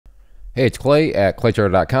Hey, it's Clay at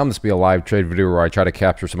claytrader.com. This will be a live trade video where I try to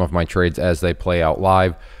capture some of my trades as they play out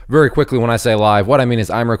live. Very quickly, when I say live, what I mean is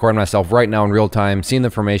I'm recording myself right now in real time, seeing the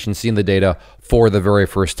information, seeing the data for the very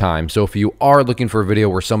first time. So if you are looking for a video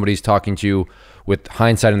where somebody's talking to you with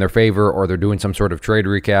hindsight in their favor or they're doing some sort of trade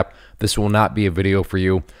recap, this will not be a video for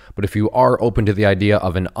you. But if you are open to the idea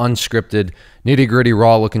of an unscripted, nitty-gritty,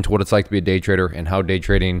 raw look into what it's like to be a day trader and how day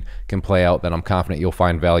trading can play out, then I'm confident you'll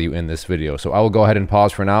find value in this video. So I will go ahead and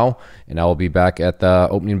pause for now, and I will be back at the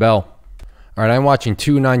opening bell. All right, I'm watching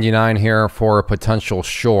 299 here for a potential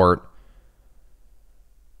short,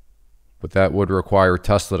 but that would require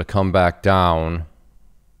Tesla to come back down,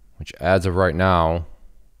 which as of right now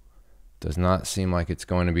does not seem like it's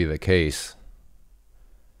going to be the case.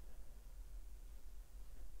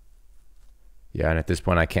 Yeah, and at this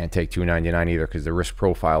point I can't take 299 either because the risk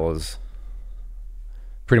profile is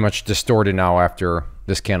pretty much distorted now after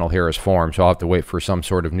this candle here is formed. So I'll have to wait for some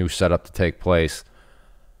sort of new setup to take place.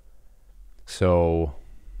 So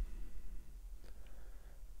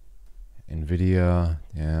Nvidia,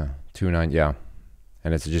 yeah, 29, yeah.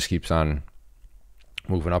 And it just keeps on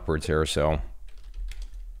moving upwards here, so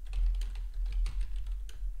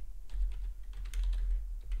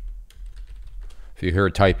if you hear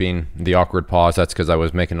typing, the awkward pause, that's because I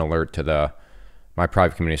was making an alert to my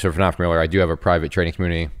private community. So if you're not familiar, I do have a private trading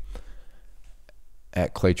community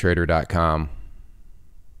at claytrader.com.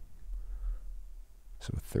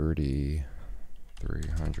 So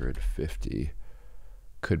 350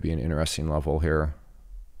 could be an interesting level here.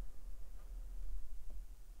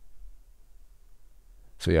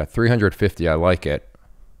 So yeah, 350, I like it.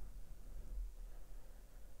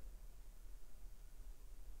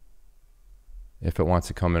 If it wants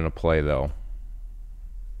to come into play though.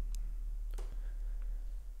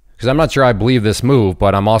 Because I'm not sure I believe this move,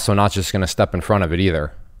 but I'm also not just going to step in front of it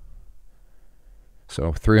either.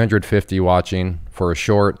 So 350 watching for a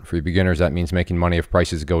short. For you beginners, that means making money if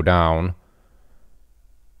prices go down,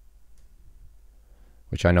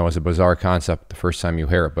 which I know is a bizarre concept the first time you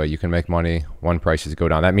hear it, but you can make money when prices go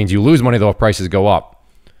down. That means you lose money though if prices go up.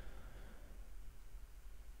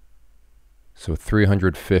 So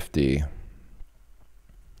 350.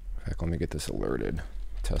 In fact, let me get this alerted.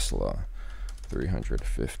 Tesla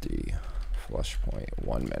 350 flush point,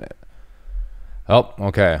 1 minute. Oh,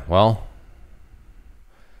 okay. Well,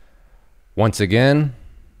 once again,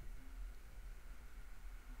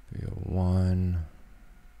 301.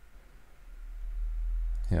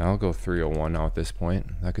 Yeah, I'll go 301 now at this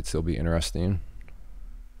point. That could still be interesting.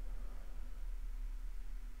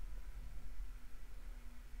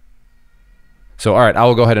 So, all right, I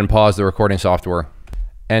will go ahead and pause the recording software.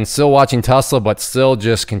 And still watching Tesla, but still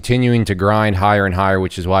just continuing to grind higher and higher,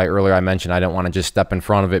 which is why earlier I mentioned I don't want to just step in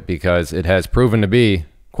front of it because it has proven to be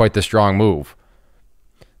quite the strong move.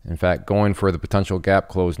 In fact, going for the potential gap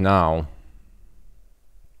close now.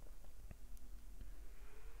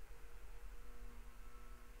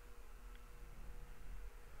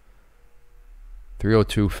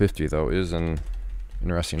 $302.50 though is an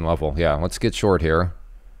interesting level. Yeah, let's get short here.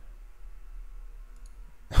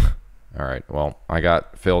 All right, well, I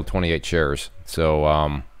got filled 28 shares.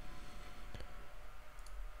 So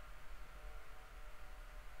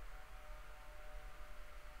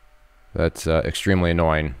that's extremely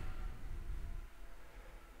annoying.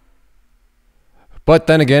 But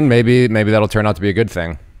then again, maybe that'll turn out to be a good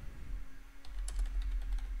thing.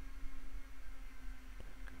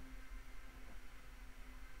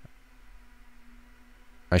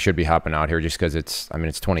 I should be hopping out here just because it's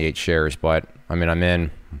 28 shares, but I'm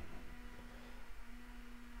in.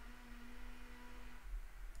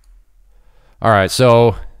 All right,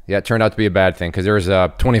 so yeah, it turned out to be a bad thing because there was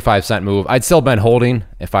a 25-cent move. I'd still been holding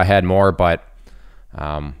if I had more, but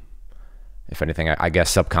if anything, I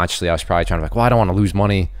guess subconsciously I was probably trying to well, I don't want to lose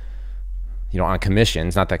money, on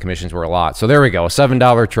commissions. Not that commissions were a lot. So there we go, a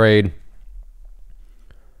 $7 trade.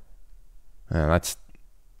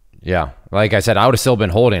 Yeah, like I said, I would have still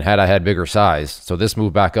been holding had I had bigger size. So this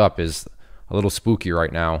move back up is a little spooky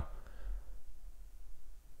right now.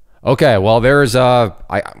 Okay, well, there's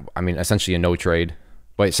essentially a no trade,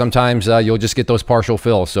 but sometimes you'll just get those partial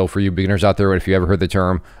fills. So for you beginners out there, if you ever heard the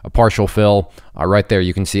term a partial fill, right there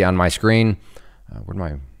you can see on my screen. Where'd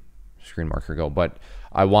my screen marker go? But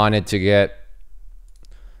I wanted to get,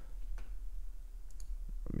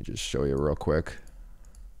 let me just show you real quick.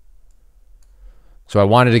 So I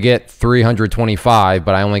wanted to get 325,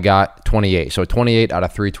 but I only got 28. So 28 out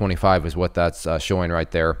of 325 is what that's showing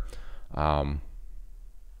right there.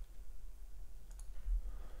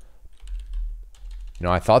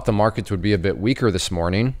 I thought the markets would be a bit weaker this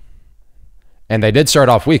morning, and they did start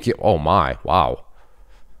off weak. Oh my, wow.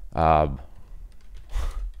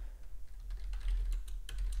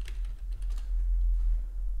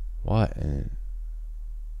 What?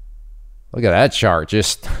 Look at that chart.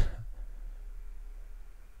 Just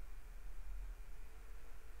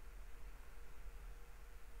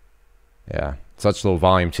yeah, such low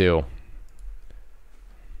volume too.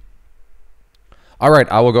 All right,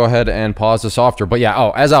 I will go ahead and pause the software. But yeah,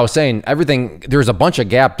 oh, as I was saying, everything, there's a bunch of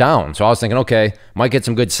gap down. So I was thinking, okay, might get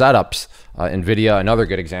some good setups. NVIDIA, another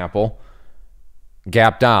good example.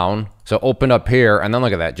 Gap down. So opened up here, and then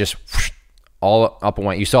look at that, just all up and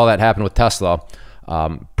went. You saw that happen with Tesla.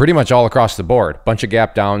 Pretty much all across the board. Bunch of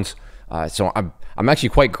gap downs. So I'm actually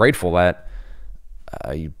quite grateful that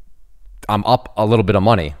I'm up a little bit of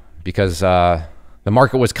money because the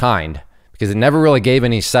market was kind, because it never really gave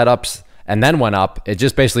any setups and then went up. It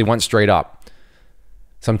just basically went straight up.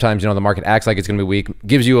 Sometimes, you know, the market acts like it's going to be weak,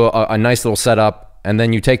 gives you a nice little setup, and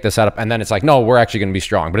then you take the setup, and then it's like, no, we're actually going to be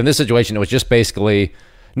strong. But in this situation, it was just basically,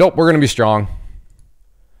 nope, we're going to be strong.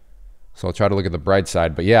 So I'll try to look at the bright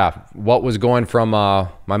side. But yeah, what was going from my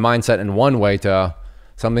mindset in one way to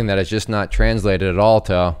something that is just not translated at all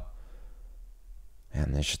to,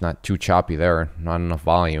 and it's just not too choppy there, not enough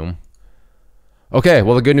volume. Okay,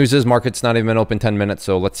 well, the good news is market's not even been open 10 minutes,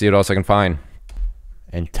 so let's see what else I can find.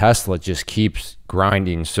 And Tesla just keeps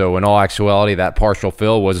grinding. So in all actuality, that partial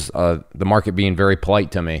fill was the market being very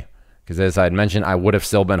polite to me, because as I had mentioned, I would have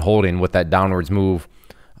still been holding with that downwards move.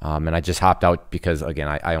 And I just hopped out because, again,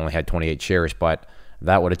 I only had 28 shares, but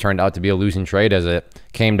that would have turned out to be a losing trade as it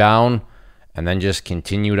came down and then just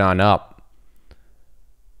continued on up.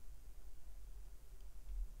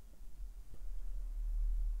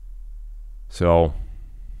 So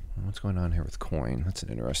what's going on here with coin? That's an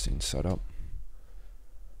interesting setup.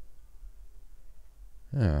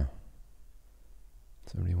 Yeah.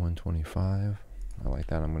 71.25. I like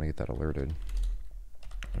that. I'm going to get that alerted.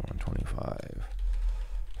 71.25.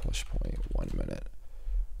 Push point, 1 minute.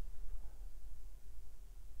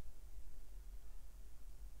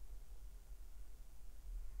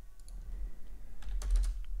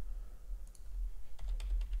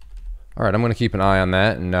 All right, I'm going to keep an eye on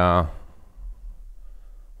that, and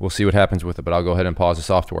we'll see what happens with it, but I'll go ahead and pause the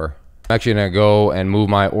software. I'm actually going to go and move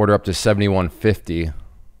my order up to 71.50.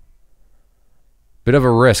 Bit of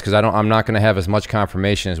a risk because I'm not going to have as much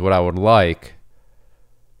confirmation as what I would like.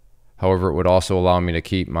 However, it would also allow me to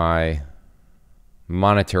keep my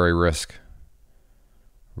monetary risk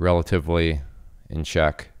relatively in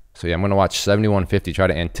check. So yeah, I'm going to watch 71.50, try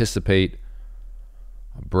to anticipate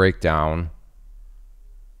a breakdown.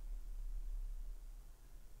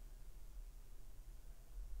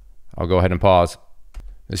 I'll go ahead and pause.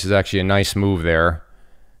 This is actually a nice move there,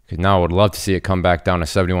 because now I would love to see it come back down to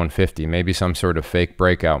 71.50, maybe some sort of fake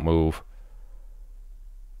breakout move.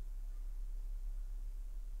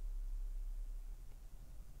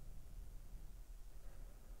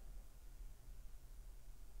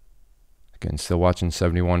 Again, still watching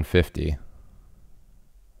 71.50.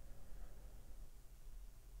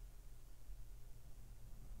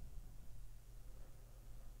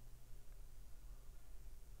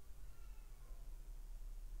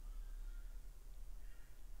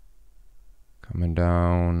 Coming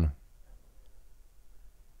down.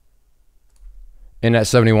 In at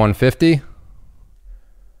 71.50.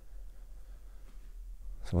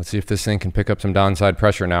 So let's see if this thing can pick up some downside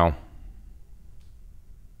pressure now.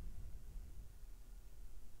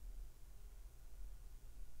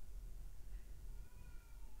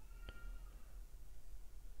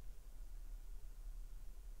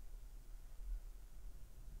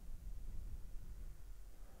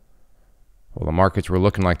 Well, the markets were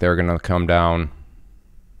looking like they were going to come down.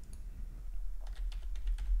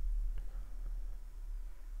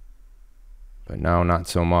 But now not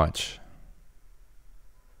so much.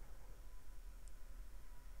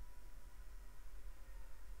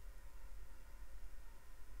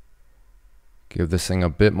 Give this thing a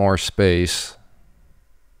bit more space.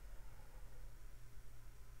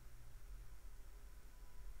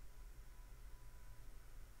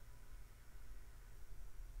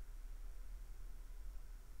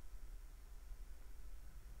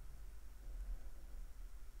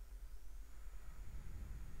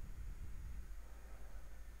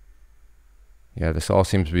 Yeah, this all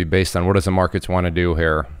seems to be based on what does the markets want to do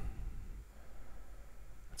here.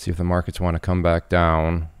 Let's see if the markets want to come back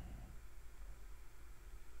down.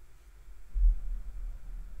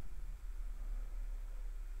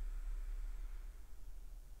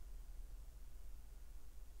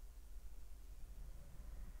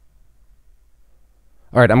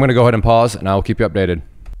 All right, I'm going to go ahead and pause, and I'll keep you updated.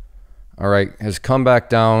 All right, has come back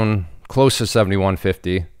down close to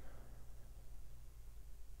 71.50.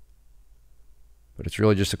 But it's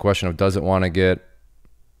really just a question of, does it want to get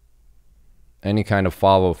any kind of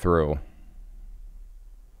follow through?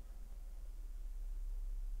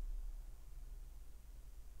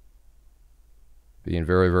 Being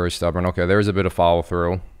very, very stubborn. Okay, there's a bit of follow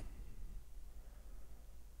through.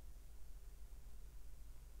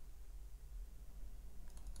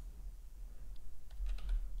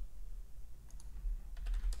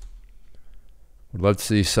 Would love to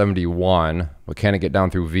see 71, but can it get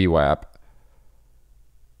down through VWAP?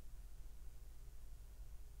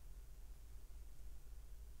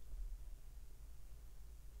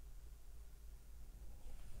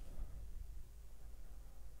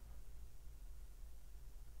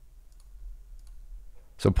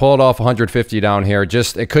 So pull it off 150 down here.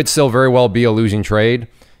 Just, it could still very well be a losing trade.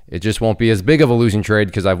 It just won't be as big of a losing trade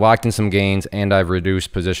because I've locked in some gains and I've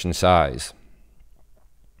reduced position size.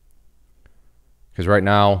 Because right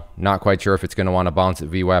now, not quite sure if it's going to want to bounce at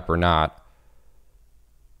VWAP or not.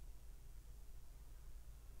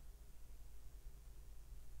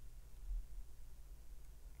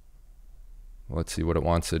 Let's see what it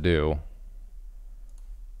wants to do.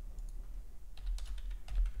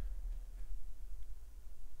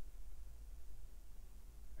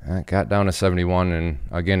 It got down to 71 and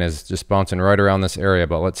again is just bouncing right around this area,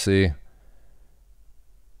 but let's see.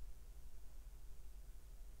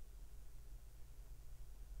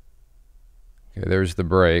 Okay, there's the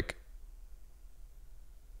break.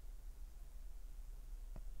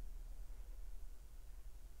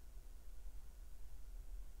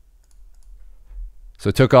 So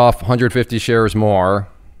it took off 150 shares more.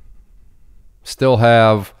 Still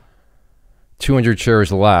have 200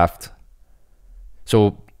 shares left.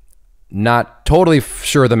 So not totally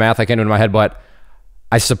sure of the math I can't do in my head, but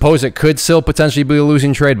I suppose it could still potentially be a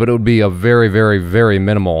losing trade, but it would be a very, very, very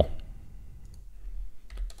minimal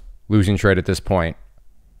losing trade at this point.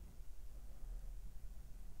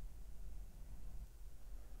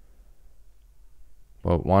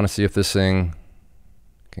 But want to see if this thing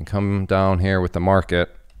can come down here with the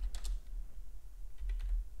market.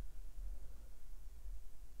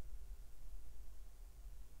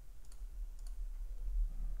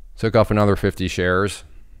 Took off another 50 shares.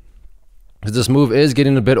 This move is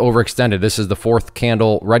getting a bit overextended. This is the fourth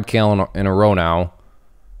candle, red candle in a row now.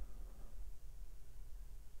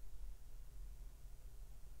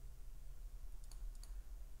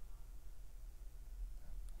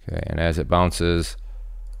 Okay, and as it bounces,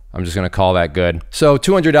 I'm just going to call that good. So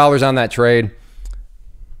 $200 on that trade.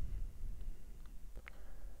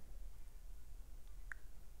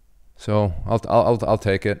 So I'll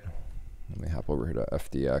take it. Let me hop over here to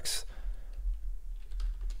FDX.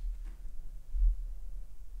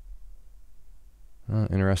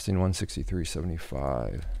 Interesting,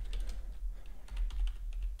 163.75.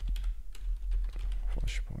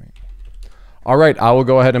 Flush point. All right, I will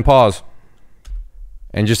go ahead and pause.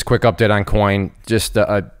 And just a quick update on coin, just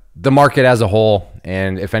the market as a whole.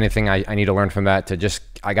 And if anything, I need to learn from that to just,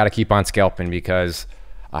 I got to keep on scalping because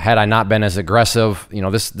had I not been as aggressive, you know,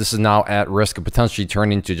 this is now at risk of potentially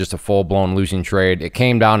turning into just a full-blown losing trade. It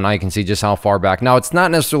came down, and I can see just how far back. Now, it's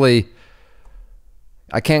not necessarily,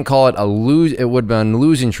 I can't call it a lose. It would have been a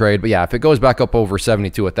losing trade, but yeah, if it goes back up over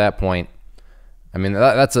 72 at that point, I mean,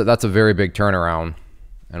 that's a very big turnaround.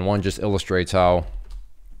 And one just illustrates how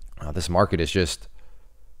this market is just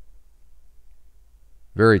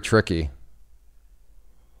very tricky.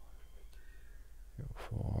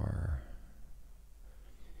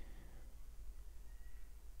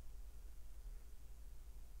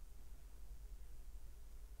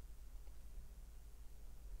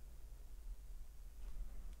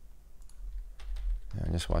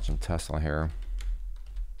 I'm just watching Tesla here.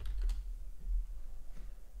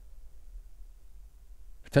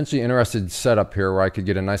 Potentially interested setup here where I could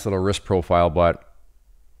get a nice little risk profile, but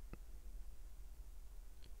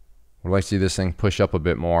would like to see this thing push up a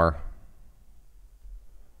bit more.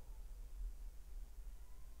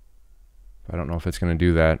 I don't know if it's going to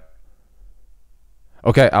do that.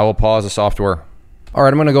 Okay, I will pause the software. All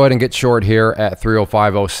right, I'm going to go ahead and get short here at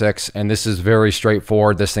 305.06, and this is very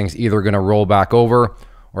straightforward. This thing's either going to roll back over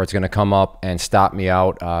or it's going to come up and stop me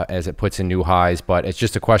out as it puts in new highs. But it's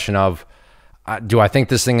just a question of, do I think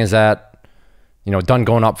this thing is at, you know, done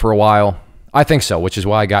going up for a while? I think so, which is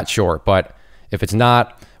why I got short. But if it's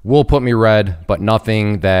not, will put me red, but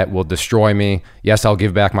nothing that will destroy me. Yes, I'll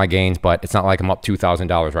give back my gains, but it's not like I'm up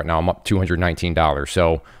 $2,000 right now. I'm up $219.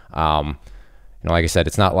 So, you know, like I said,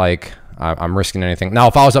 it's not like I'm risking anything. Now,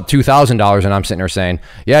 if I was up $2,000 and I'm sitting there saying,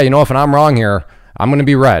 yeah, you know, if I'm wrong here, I'm going to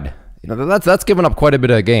be red. You know, that's giving up quite a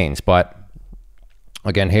bit of gains. But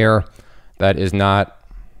again, here, that is not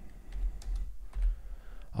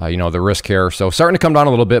you know, the risk here. So starting to come down a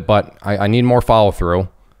little bit, but I need more follow through.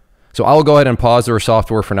 So I'll go ahead and pause the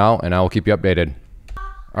software for now, and I will keep you updated.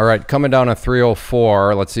 All right, coming down to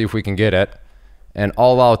 304. Let's see if we can get it. And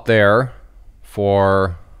all out there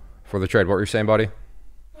for the trade. What were you saying, buddy?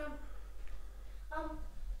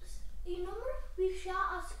 You remember we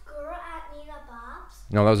shot a squirrel at Nina Bob's?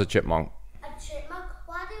 No, that was a chipmunk. A chipmunk?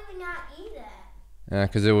 Why did we not eat it? Yeah,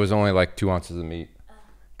 because it was only like 2 ounces of meat.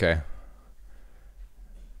 Okay.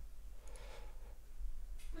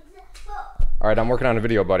 All right, I'm working on a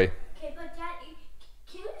video, buddy. Okay, but Dad,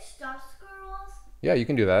 can you stuff squirrels? Yeah, you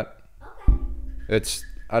can do that. Okay.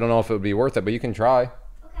 I don't know if it would be worth it, but you can try.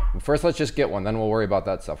 Okay. First, let's just get one, then we'll worry about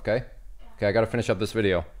that stuff, okay? Okay, I gotta finish up this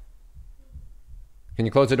video. Can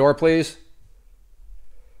you close the door, please?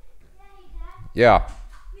 Hey, Dad. Yeah.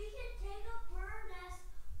 We can take a bird nest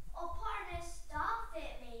apart and stuff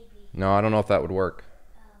it, maybe. No, I don't know if that would work.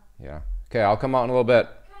 Yeah. Okay, I'll come out in a little bit.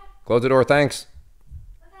 Okay. Close the door, thanks.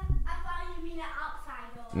 Okay. I thought you mean the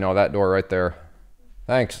outside door. No, that door right there.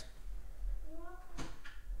 Thanks.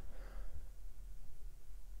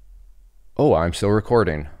 Oh, I'm still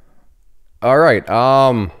recording. All right.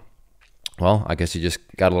 Well, I guess you just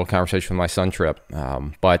got a little conversation with my son, Trip.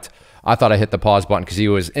 But I thought I hit the pause button because he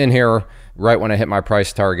was in here right when I hit my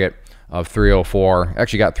price target of 304.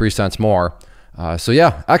 Actually got 3 cents more. So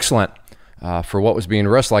yeah, excellent. For what was being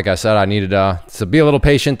risked, like I said, I needed to be a little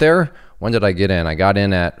patient there. When did I get in? I got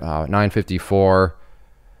in at 9:54.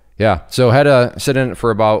 Yeah, so had to sit in it for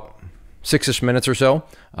about 6-ish minutes or so,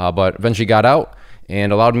 but eventually got out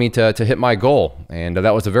and allowed me to hit my goal. And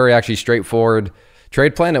that was a very actually straightforward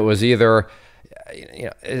trade plan. It was either, you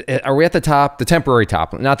know, are we at the top, the temporary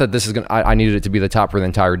top? Not that this is going to, I needed it to be the top for the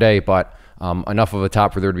entire day, but enough of a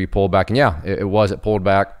top for there to be pulled back. And yeah, it pulled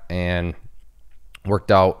back and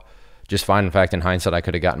worked out just fine. In fact, in hindsight, I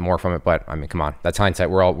could have gotten more from it, but I mean, come on, that's hindsight.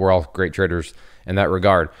 We're all great traders in that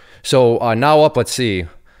regard. So now up, let's see,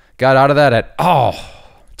 got out of that at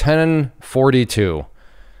 10:42.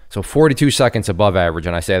 So 42 seconds above average.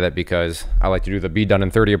 And I say that because I like to do the be done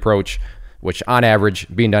in 30 approach, which on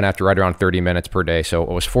average being done after right around 30 minutes per day. So it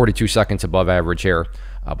was 42 seconds above average here,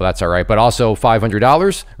 but that's all right. But also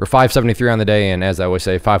 $500 or $573 on the day. And as I always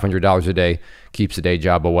say, $500 a day keeps the day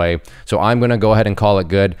job away. So I'm going to go ahead and call it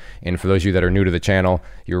good. And for those of you that are new to the channel,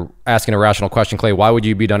 you're asking a rational question, Clay, why would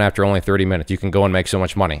you be done after only 30 minutes? You can go and make so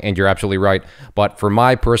much money. And you're absolutely right. But for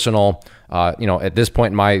my personal, you know, at this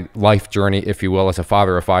point in my life journey, if you will, as a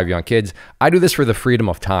father of 5 young kids, I do this for the freedom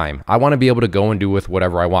of time. I want to be able to go and do with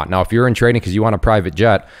whatever I want. Now, if you're in trading because you want a private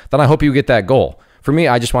jet, then I hope you get that goal. For me,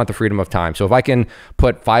 I just want the freedom of time. So if I can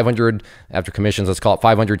put 500 after commissions, let's call it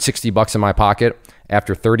 560 bucks in my pocket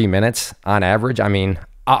after 30 minutes on average, I mean,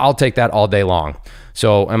 I'll take that all day long.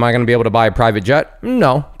 So am I going to be able to buy a private jet?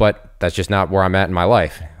 No, but that's just not where I'm at in my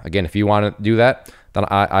life. Again, if you want to do that, then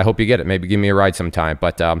I hope you get it. Maybe give me a ride sometime.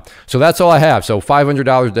 But so that's all I have. So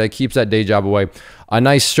 $500 a day keeps that day job away. A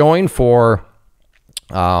nice showing for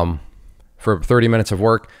 30 minutes of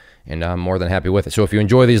work, and I'm more than happy with it. So if you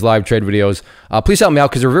enjoy these live trade videos, please help me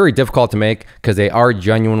out because they're very difficult to make because they are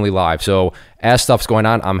genuinely live. So as stuff's going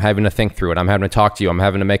on, I'm having to think through it. I'm having to talk to you. I'm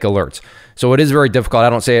having to make alerts. So it is very difficult.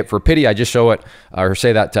 I don't say it for pity. I just show it or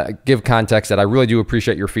say that to give context that I really do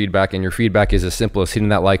appreciate your feedback, and your feedback is as simple as hitting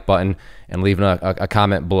that like button and leaving a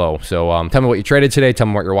comment below. So tell me what you traded today. Tell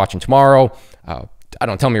me what you're watching tomorrow. I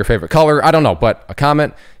don't tell me your favorite color. I don't know, but a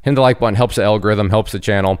comment, hitting the like button helps the algorithm, helps the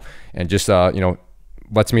channel, and just, you know,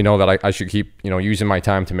 lets me know that I should keep, you know, using my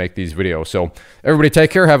time to make these videos. So everybody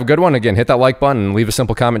take care. Have a good one. Again, hit that like button and leave a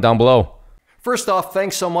simple comment down below. First off,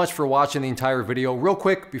 thanks so much for watching the entire video. Real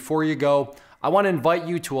quick, before you go, I want to invite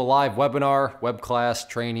you to a live webinar, web class,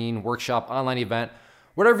 training, workshop, online event,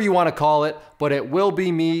 whatever you want to call it, but it will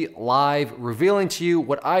be me live revealing to you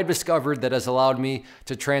what I've discovered that has allowed me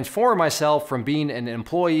to transform myself from being an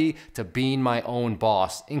employee to being my own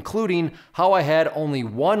boss, including how I had only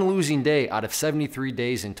 1 losing day out of 73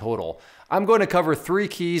 days in total. I'm going to cover 3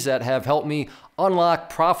 keys that have helped me unlock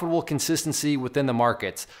profitable consistency within the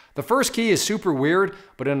markets. The first key is super weird,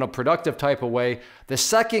 but in a productive type of way. The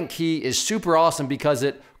second key is super awesome because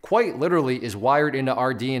it quite literally is wired into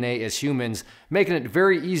our DNA as humans, making it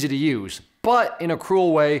very easy to use. But in a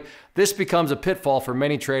cruel way, this becomes a pitfall for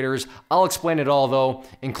many traders. I'll explain it all though,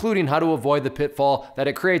 including how to avoid the pitfall that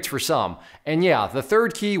it creates for some. And yeah, the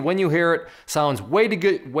third key, when you hear it, sounds way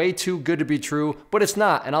too good to be true, but it's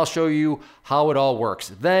not, and I'll show you how it all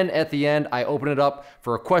works. Then at the end, I open it up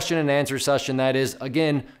for a question and answer session that is,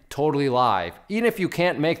 again, totally live. Even if you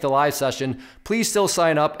can't make the live session, please still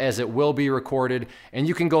sign up as it will be recorded, and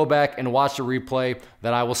you can go back and watch the replay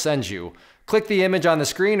that I will send you. click the image on the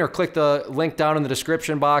screen or click the link down in the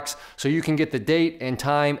description box so you can get the date and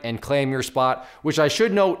time and claim your spot, which I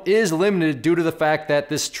should note is limited due to the fact that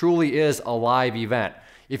this truly is a live event.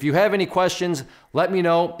 If you have any questions, let me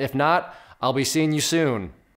know. If not, I'll be seeing you soon.